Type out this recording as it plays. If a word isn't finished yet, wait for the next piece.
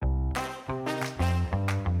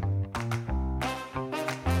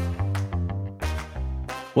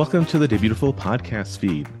Welcome to the Day Beautiful podcast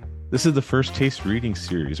feed. This is the first taste reading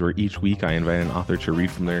series where each week I invite an author to read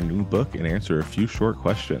from their new book and answer a few short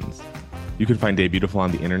questions. You can find Day Beautiful on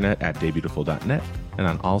the internet at daybeautiful.net and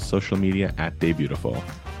on all social media at Day Beautiful.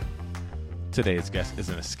 Today's guest is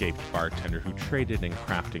an escaped bartender who traded in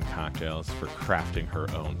crafting cocktails for crafting her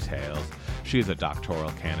own tales. She is a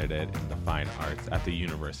doctoral candidate in the fine arts at the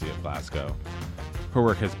University of Glasgow. Her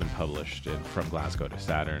work has been published in From Glasgow to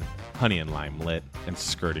Saturn, Honey and Lime Lit, and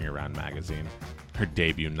Skirting Around magazine. Her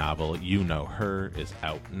debut novel, You Know Her, is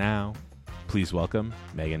out now. Please welcome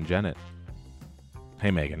Meagan Jennett. Hey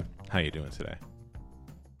Meagan, how you doing today?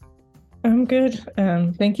 I'm good.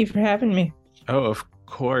 Thank you for having me. Oh, of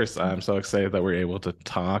course. I'm so excited that we're able to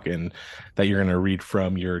talk and that you're going to read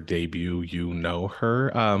from your debut, You Know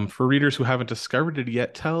Her. For readers who haven't discovered it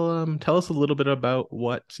yet, tell us a little bit about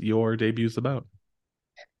what your debut is about.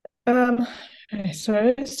 Um, so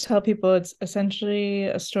I always tell people it's essentially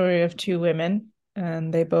a story of two women,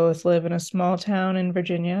 and they both live in a small town in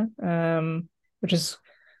Virginia, which is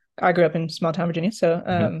I grew up in small town Virginia, so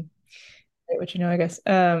Mhm. what you know, I guess.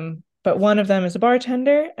 But one of them is a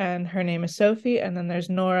bartender, and her name is Sophie, and then there's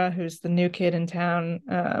Nora, who's the new kid in town,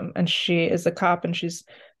 and she is a cop, and she's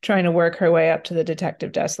trying to work her way up to the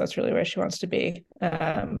detective desk. That's really where she wants to be.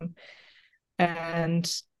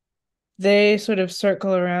 And they sort of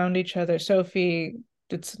circle around each other. Sophie,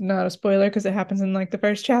 it's not a spoiler because it happens in like the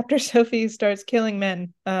first chapter. Sophie starts killing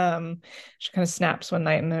men. She kind of snaps one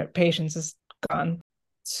night and her patience is gone.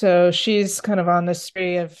 So she's kind of on this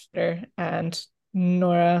spree of her, and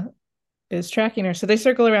Nora is tracking her. So they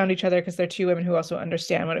circle around each other because they're two women who also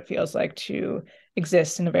understand what it feels like to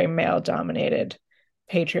exist in a very male-dominated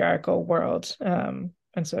patriarchal world. And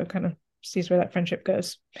so it kind of sees where that friendship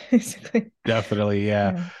goes, basically. Definitely,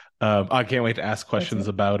 yeah. Yeah, I can't wait to ask that's questions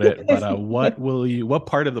about it. But it. what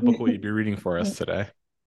part of the book will you be reading for us today?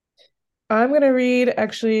 I'm gonna read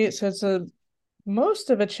actually, so it's a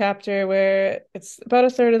most of a chapter where it's about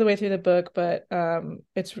a third of the way through the book, but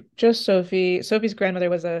it's just Sophie. Sophie's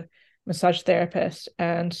grandmother was a massage therapist,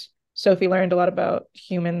 and Sophie learned a lot about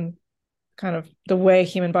human kind of the way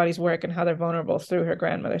human bodies work and how they're vulnerable through her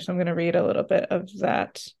grandmother. So I'm gonna read a little bit of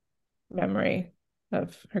that memory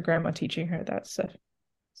of her grandma teaching her that stuff.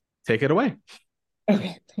 Take it away.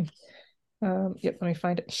 Okay. Yep, let me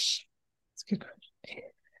find it. It's a good question.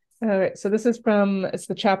 All right, so this is from it's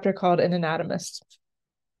the chapter called An Anatomist.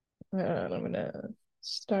 I'm gonna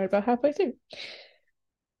start about halfway through.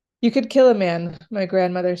 You could kill a man, my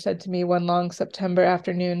grandmother said to me one long September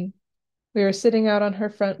afternoon. We were sitting out on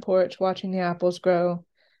her front porch watching the apples grow.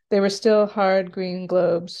 They were still hard green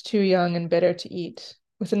globes, too young and bitter to eat.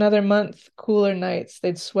 With another month, cooler nights,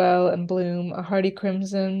 they'd swell and bloom, a hardy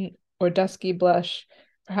crimson or dusky blush,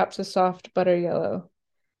 perhaps a soft butter yellow.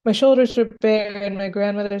 My shoulders were bare, and my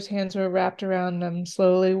grandmother's hands were wrapped around them,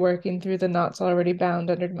 slowly working through the knots already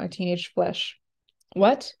bound under my teenage flesh.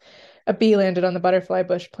 What? A bee landed on the butterfly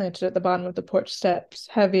bush planted at the bottom of the porch steps.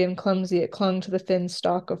 Heavy and clumsy, it clung to the thin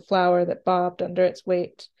stalk of flower that bobbed under its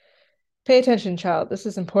weight. Pay attention, child. This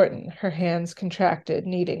is important. Her hands contracted,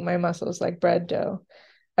 kneading my muscles like bread dough.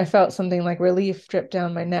 I felt something like relief drip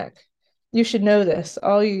down my neck. You should know this.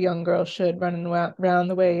 All you young girls should, running round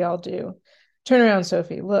the way y'all do. Turn around,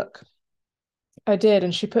 Sophie. Look. I did,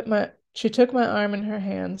 and she took my arm in her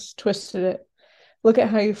hands, twisted it. Look at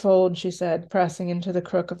how you fold, she said, pressing into the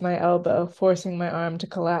crook of my elbow, forcing my arm to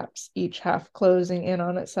collapse, each half closing in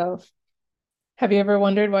on itself. Have you ever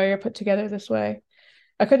wondered why you're put together this way?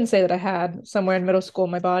 I couldn't say that I had. Somewhere in middle school,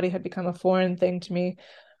 my body had become a foreign thing to me,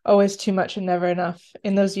 always too much and never enough.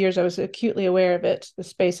 In those years, I was acutely aware of it, the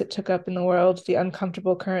space it took up in the world, the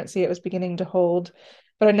uncomfortable currency it was beginning to hold.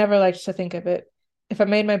 But I never liked to think of it. If I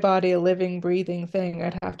made my body a living, breathing thing,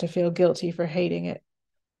 I'd have to feel guilty for hating it.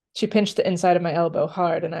 She pinched the inside of my elbow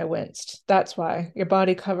hard, and I winced. That's why. Your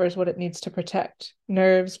body covers what it needs to protect.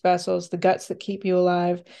 Nerves, vessels, the guts that keep you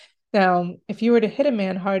alive. Now, if you were to hit a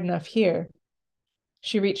man hard enough here,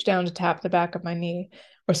 she reached down to tap the back of my knee.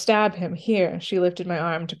 Or stab him here. She lifted my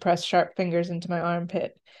arm to press sharp fingers into my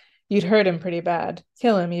armpit. You'd hurt him pretty bad.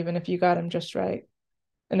 Kill him even if you got him just right.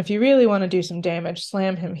 And if you really want to do some damage,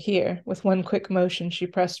 slam him here. With one quick motion, she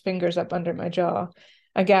pressed fingers up under my jaw.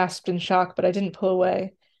 I gasped in shock, but I didn't pull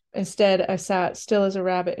away. Instead, I sat still as a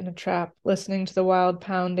rabbit in a trap, listening to the wild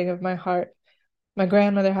pounding of my heart. My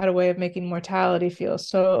grandmother had a way of making mortality feel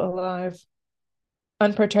so alive.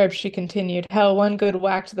 Unperturbed, she continued, hell, one good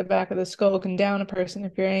whack to the back of the skull can down a person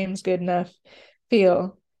if your aim's good enough.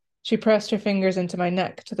 Feel. She pressed her fingers into my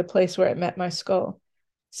neck, to the place where it met my skull.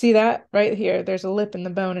 See that right here? There's a lip in the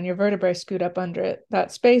bone and your vertebrae scoot up under it.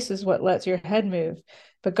 That space is what lets your head move.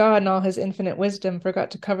 But God, in all his infinite wisdom,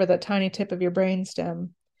 forgot to cover that tiny tip of your brainstem.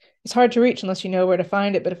 It's hard to reach unless you know where to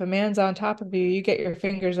find it, but if a man's on top of you, you get your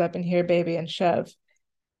fingers up in here, baby, and shove.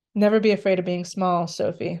 Never be afraid of being small,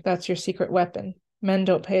 Sophie. That's your secret weapon. Men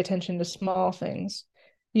don't pay attention to small things.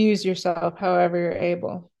 Use yourself however you're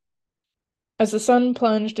able. As the sun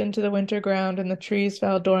plunged into the winter ground and the trees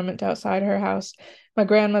fell dormant outside her house, my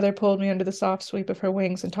grandmother pulled me under the soft sweep of her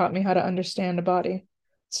wings and taught me how to understand a body.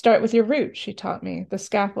 Start with your roots, she taught me, the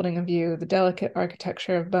scaffolding of you, the delicate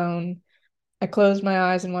architecture of bone. I closed my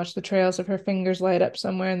eyes and watched the trails of her fingers light up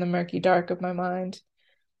somewhere in the murky dark of my mind.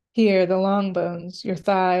 Here, the long bones, your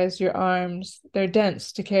thighs, your arms, they're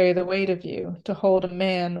dense to carry the weight of you, to hold a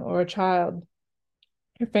man or a child.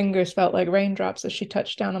 Her fingers felt like raindrops as she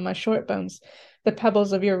touched down on my short bones. The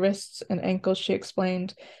pebbles of your wrists and ankles, she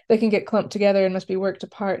explained. They can get clumped together and must be worked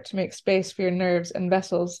apart to make space for your nerves and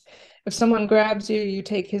vessels. If someone grabs you, you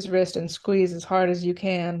take his wrist and squeeze as hard as you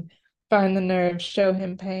can. Find the nerves, show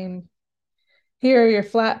him pain. Here are your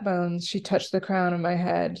flat bones, she touched the crown of my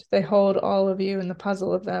head. They hold all of you in the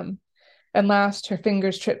puzzle of them. And last, her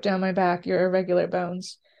fingers tripped down my back, your irregular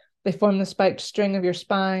bones. They form the spiked string of your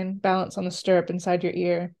spine, balance on the stirrup inside your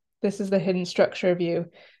ear. This is the hidden structure of you,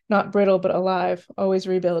 not brittle but alive, always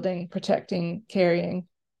rebuilding, protecting, carrying.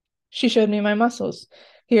 She showed me my muscles.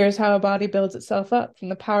 Here's how a body builds itself up from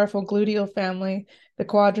the powerful gluteal family, the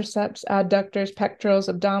quadriceps, adductors, pectorals,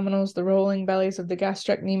 abdominals, the rolling bellies of the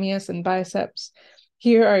gastrocnemius and biceps.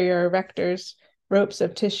 Here are your erectors, ropes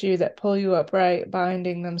of tissue that pull you upright,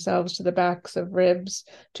 binding themselves to the backs of ribs,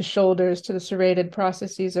 to shoulders, to the serrated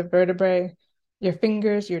processes of vertebrae. Your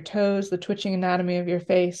fingers, your toes, the twitching anatomy of your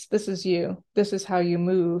face. This is you. This is how you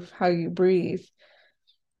move, how you breathe.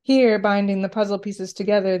 Here, binding the puzzle pieces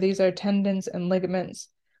together, these are tendons and ligaments.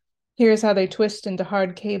 Here's how they twist into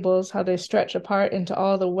hard cables, how they stretch apart into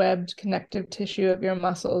all the webbed connective tissue of your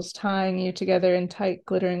muscles, tying you together in tight,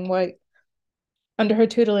 glittering white. Under her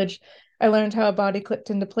tutelage, I learned how a body clicked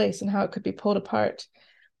into place and how it could be pulled apart.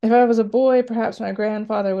 If I was a boy, perhaps my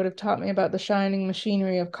grandfather would have taught me about the shining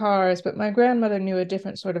machinery of cars, but my grandmother knew a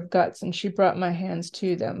different sort of guts, and she brought my hands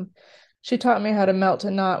to them. She taught me how to melt a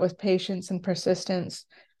knot with patience and persistence,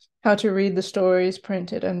 how to read the stories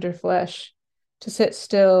printed under flesh, to sit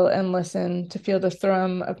still and listen, to feel the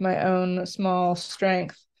thrum of my own small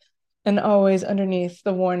strength, and always underneath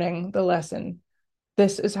the warning, the lesson.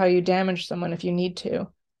 This is how you damage someone if you need to.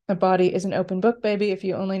 A body is an open book, baby, if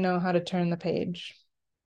you only know how to turn the page.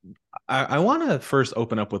 I want to first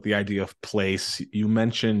open up with the idea of place. You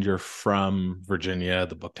mentioned you're from Virginia.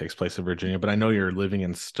 The book takes place in Virginia, but I know you're living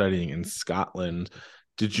and studying in Scotland.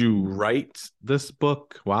 Did you write this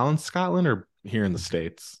book while in Scotland or here in the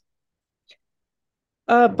States?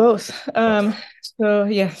 Both. Both. So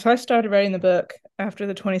I started writing the book after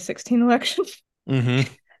the 2016 election.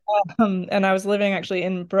 Mm-hmm. And I was living actually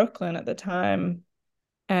in Brooklyn at the time,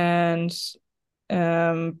 and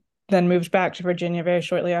um, then moved back to Virginia very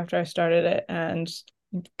shortly after I started it, and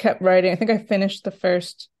kept writing. I think I finished the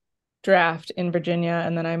first draft in Virginia,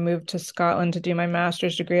 and then I moved to Scotland to do my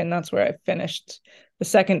master's degree, and that's where I finished the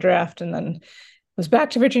second draft, and then was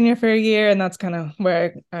back to Virginia for a year, and that's kind of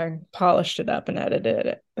where I polished it up and edited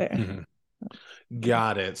it there. Mm-hmm.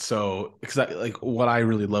 Got it. So, because like what I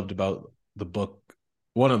really loved about the book,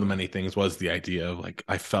 one of the many things was the idea of like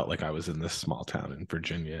I felt like I was in this small town in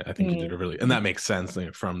Virginia. I think you did a really, and that makes sense.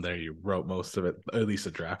 Like, from there, you wrote most of it, at least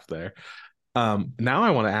a draft there. Now I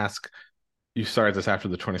want to ask. You started this after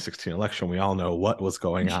the 2016 election. We all know what was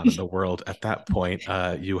going on in the world at that point.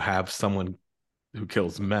 You have someone who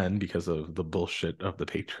kills men because of the bullshit of the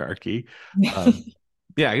patriarchy.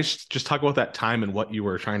 Yeah, I guess just talk about that time and what you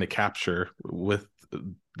were trying to capture with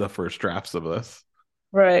the first drafts of this.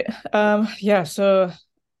 Right. Yeah, so I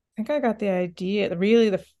think I got the idea, really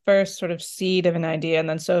the first sort of seed of an idea, and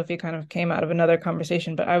then Sophie kind of came out of another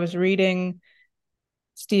conversation. But I was reading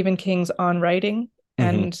Stephen King's On Writing,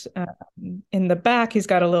 Mm-hmm. and in the back, he's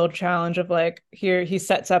got a little challenge of like, here he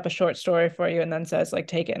sets up a short story for you and then says, like,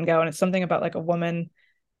 take it and go. And it's something about like a woman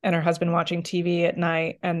and her husband watching TV at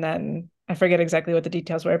night. And then I forget exactly what the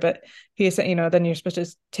details were, but he said, then you're supposed to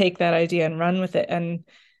take that idea and run with it. And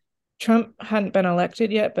Trump hadn't been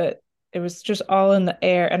elected yet, but it was just all in the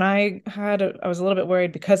air. And I was a little bit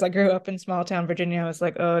worried because I grew up in small town Virginia. I was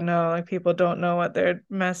like, oh no, like people don't know what they're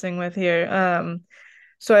messing with here.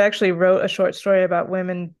 So I actually wrote a short story about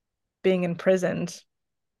women being imprisoned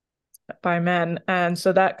by men. And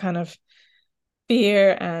so that kind of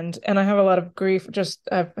fear and I have a lot of grief. Just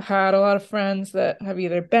I've had a lot of friends that have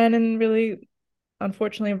either been in really,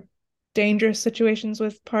 unfortunately, dangerous situations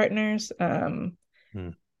with partners,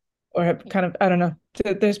 or have kind of, I don't know,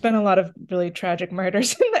 there's been a lot of really tragic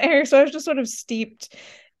murders in the area, so I was just sort of steeped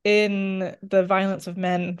in the violence of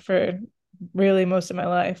men for really most of my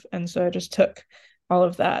life, and so I just took all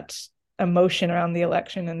of that emotion around the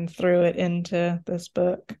election and threw it into this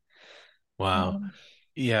book. Wow.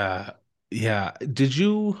 Yeah. Yeah. Did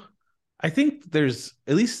you? I think there's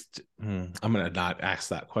at least, I'm going to not ask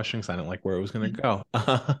that question because I don't like where it was going to go.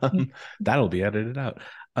 That'll be edited out.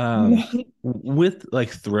 With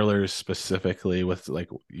like thrillers specifically, with like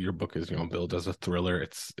your book is, billed as a thriller,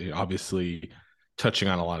 it's obviously touching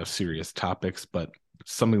on a lot of serious topics, but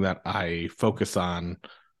something that I focus on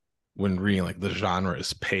when reading like the genre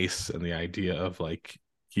is pace and the idea of like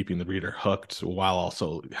keeping the reader hooked while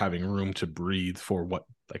also having room to breathe for what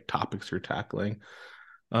like topics you're tackling.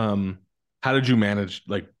 How did you manage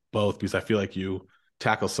like both? Because I feel like you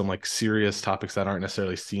tackle some like serious topics that aren't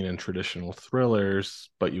necessarily seen in traditional thrillers,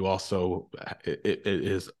 but you also it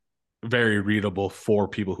is very readable for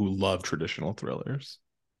people who love traditional thrillers.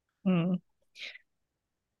 Well,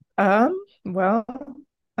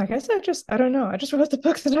 I guess I don't know. I just wrote the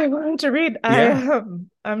books that I wanted to read. Yeah.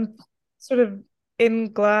 I'm sort of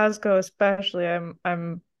in Glasgow, especially.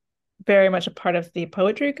 I'm very much a part of the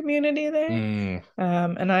poetry community there.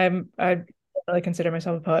 And I don't really consider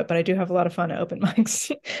myself a poet, but I do have a lot of fun at open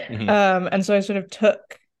mics. And so I sort of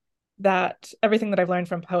took that everything that I've learned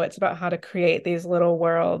from poets about how to create these little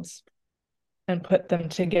worlds and put them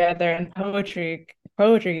together. And poetry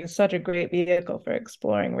is such a great vehicle for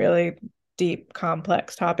exploring really deep,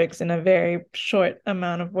 complex topics in a very short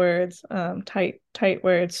amount of words, tight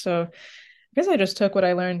words. So I guess I just took what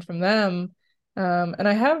I learned from them.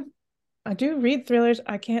 And I do read thrillers.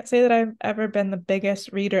 I can't say that I've ever been the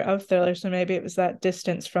biggest reader of thrillers, so maybe it was that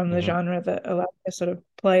distance from the genre that allowed me to sort of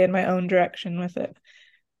play in my own direction with it.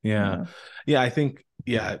 Yeah. I think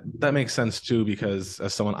that makes sense too, because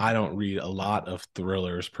as someone, I don't read a lot of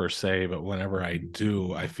thrillers per se, but whenever I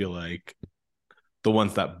do, I feel like the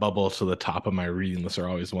ones that bubble to the top of my reading list are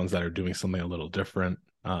always ones that are doing something a little different.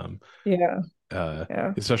 Especially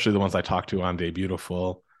the ones I talk to on Day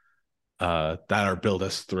Beautiful, that are billed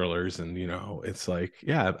as thrillers, and it's like,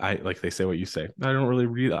 I like, they say what you say. I don't really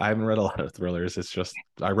read. I haven't read a lot of thrillers. It's just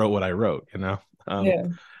I wrote what I wrote.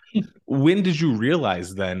 When did you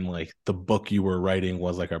realize then, like, the book you were writing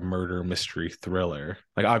was like a murder mystery thriller?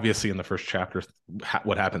 Like, obviously in the first chapter,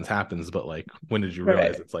 what happens, but like, when did you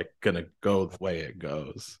realize it's like gonna go the way it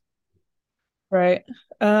goes? Right.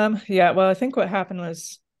 Well, I think what happened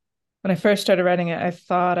was when I first started writing it, I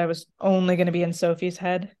thought I was only going to be in Sophie's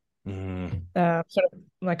head, sort of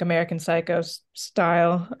like American Psycho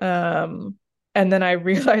style. And then I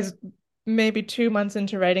realized maybe 2 months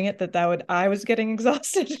into writing it I was getting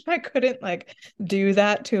exhausted. I couldn't like do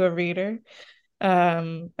that to a reader.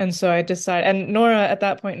 And so I decided, and Nora at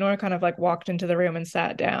that point, Nora kind of like walked into the room and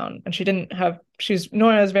sat down, and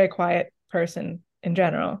Nora is a very quiet person in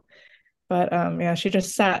general. But she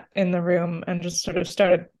just sat in the room and just sort of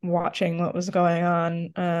started watching what was going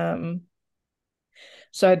on.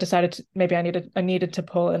 So I decided maybe I needed to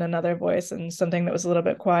pull in another voice and something that was a little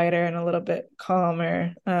bit quieter and a little bit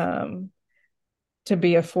calmer, to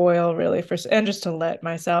be a foil really and just to let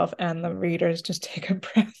myself and the readers just take a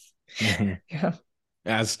breath. Yeah.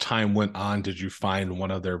 As time went on, did you find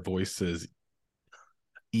one of their voices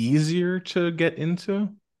easier to get into?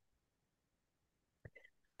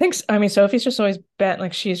 I mean, Sophie's just always been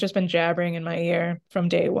like, she's just been jabbering in my ear from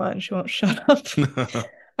day one. She won't shut up.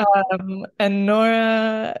 And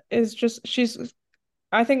Nora is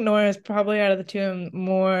I think Nora is probably out of the two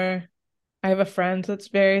more. I have a friend that's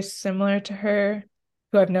very similar to her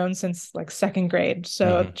who I've known since like second grade.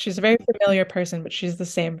 So she's a very familiar person, but she's the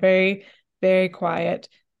same, very, very quiet,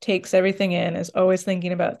 takes everything in, is always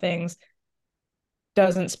thinking about things,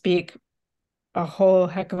 doesn't speak a whole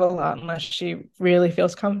heck of a lot unless she really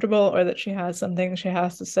feels comfortable or that she has something she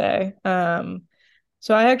has to say.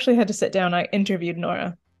 So I actually had to sit down. I interviewed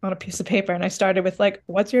Nora on a piece of paper, and I started with like,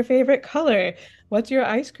 what's your favorite color? What's your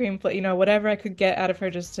ice cream flavor? Whatever I could get out of her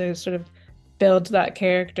just to sort of build that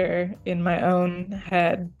character in my own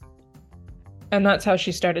head. And that's how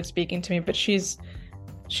she started speaking to me. But she's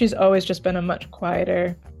always just been a much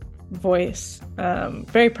quieter voice,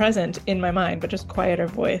 very present in my mind, but just quieter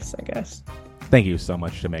voice, I guess. Thank you so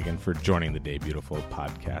much to Meagan for joining the Day Beautiful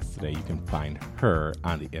podcast today. You can find her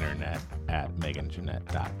on the internet at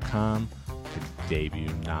meaganjennett.com. Her debut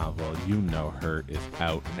novel, You Know Her, is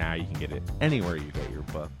out now. You can get it anywhere you get your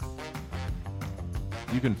books.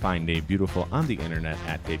 You can find Day Beautiful on the internet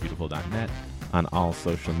at daybeautiful.net, on all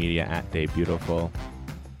social media at Day Beautiful.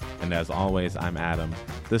 And as always, I'm Adam.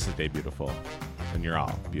 This is Day Beautiful, and you're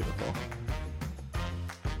all beautiful.